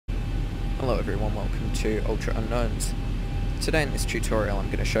Hello everyone, welcome to Ultra Unknowns. Today in this tutorial I'm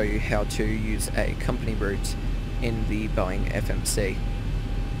going to show you how to use a company route in the Boeing FMC.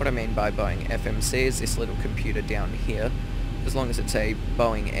 What I mean by Boeing FMC is this little computer down here. As long as it's a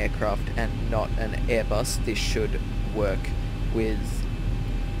Boeing aircraft and not an Airbus, this should work with,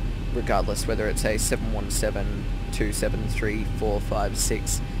 regardless whether it's a 717, 273, 4, 5,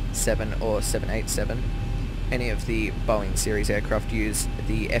 6, 7 or 787. Any of the Boeing series aircraft use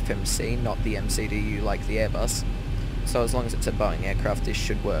the FMC, not the MCDU like the Airbus. So as long as it's a Boeing aircraft, this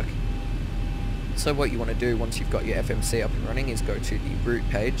should work. So what you want to do once you've got your FMC up and running is go to the route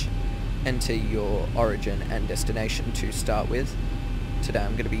page, enter your origin and destination to start with. Today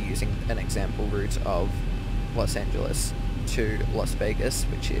I'm going to be using an example route of Los Angeles to Las Vegas,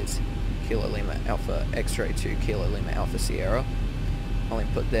 which is Kilo Lima Alpha X-ray to Kilo Lima Alpha Sierra. I'll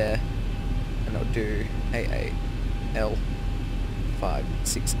input there and I'll do AAL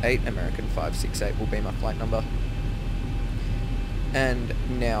 568, American 568 will be my flight number. And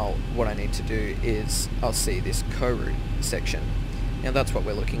now what I need to do is I'll see this co-route section. Now that's what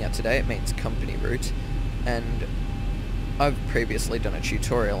we're looking at today. It means company route, and I've previously done a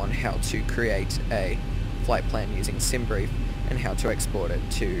tutorial on how to create a flight plan using SimBrief and how to export it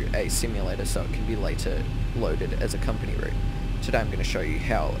to a simulator so it can be later loaded as a company route. Today I'm going to show you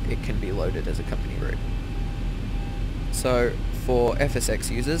how it can be loaded as a company route. So for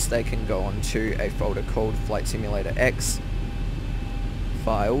FSX users, they can go onto a folder called Flight Simulator X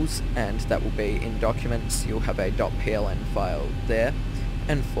files, and that will be in documents. You'll have a .pln file there.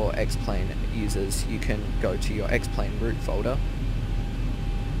 And for X-Plane users, you can go to your X-Plane route folder.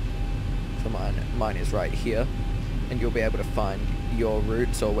 For mine is right here, and you'll be able to find your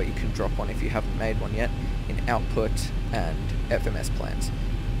routes, or where you can drop one if you haven't made one yet, in Output and FMS plans.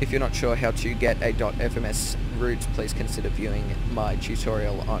 If you're not sure how to get a .fms route, please consider viewing my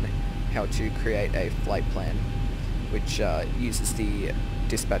tutorial on how to create a flight plan, which uses the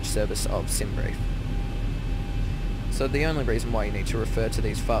dispatch service of SimBrief. So the only reason why you need to refer to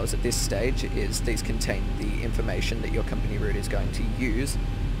these files at this stage is these contain the information that your company route is going to use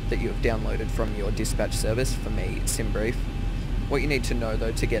that you have downloaded from your dispatch service, for me, SimBrief. What you need to know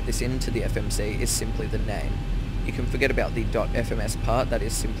though to get this into the FMC is simply the name. You can forget about the .fms part, that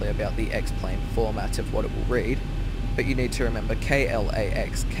is simply about the X-Plane format of what it will read, but you need to remember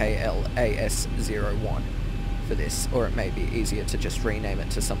KLAX, KLAS01 for this, or it may be easier to just rename it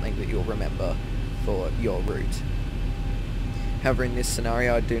to something that you'll remember for your route. However, in this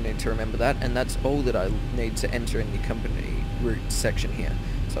scenario I do need to remember that, and that's all that I need to enter in the company route section here.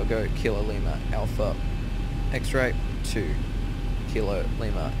 So I'll go Kilo Lima Alpha X-ray to Kilo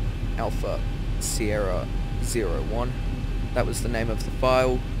Lima Alpha Sierra 01. That was the name of the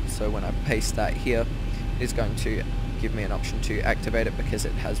file, so when I paste that here, it is going to give me an option to activate it because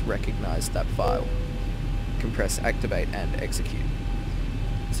it has recognized that file. Compress, activate and execute.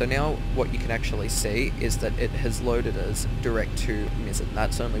 So now what you can actually see is that it has loaded us direct to Mizzen.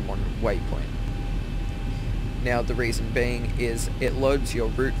 That's only one waypoint. Now the reason being is it loads your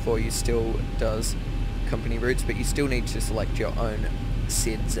route for you, still does company routes, but you still need to select your own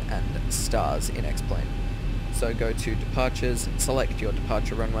SIDs and stars in X-Plane. So go to departures, select your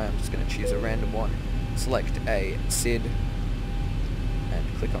departure runway. I'm just going to choose a random one, select a SID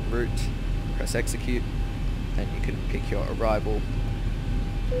and click on route, press execute. Then you can pick your arrival,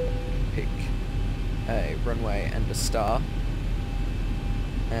 pick a runway and a star,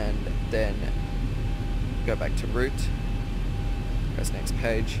 and then go back to route, press next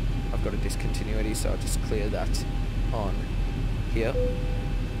page. I've got a discontinuity, so I'll just clear that on here.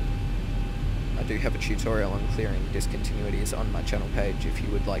 I do have a tutorial on clearing discontinuities on my channel page if you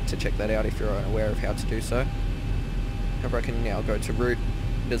would like to check that out if you're unaware of how to do so. However, I can now go to route.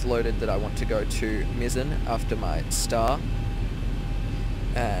 It is loaded that I want to go to Mizzen after my star,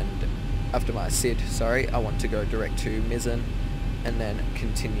 and after my SID, sorry, I want to go direct to Mizzen and then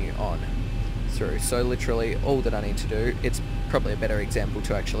continue on through. So literally all that I need to do, it's probably a better example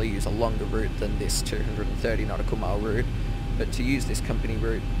to actually use a longer route than this 230 nautical mile route, but to use this company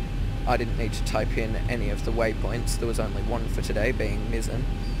route I didn't need to type in any of the waypoints. There was only one for today, being Mizzen.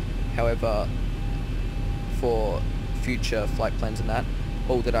 However, for future flight plans and that,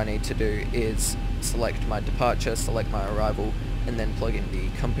 all that I need to do is select my departure, select my arrival, and then plug in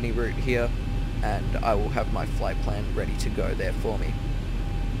the company route here, and I will have my flight plan ready to go there for me.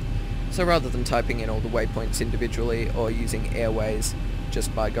 So rather than typing in all the waypoints individually or using airways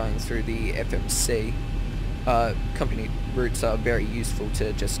just by going through the FMC, company routes are very useful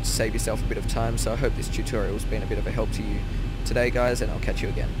to just save yourself a bit of time. So I hope this tutorial has been a bit of a help to you today, guys, and I'll catch you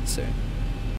again soon.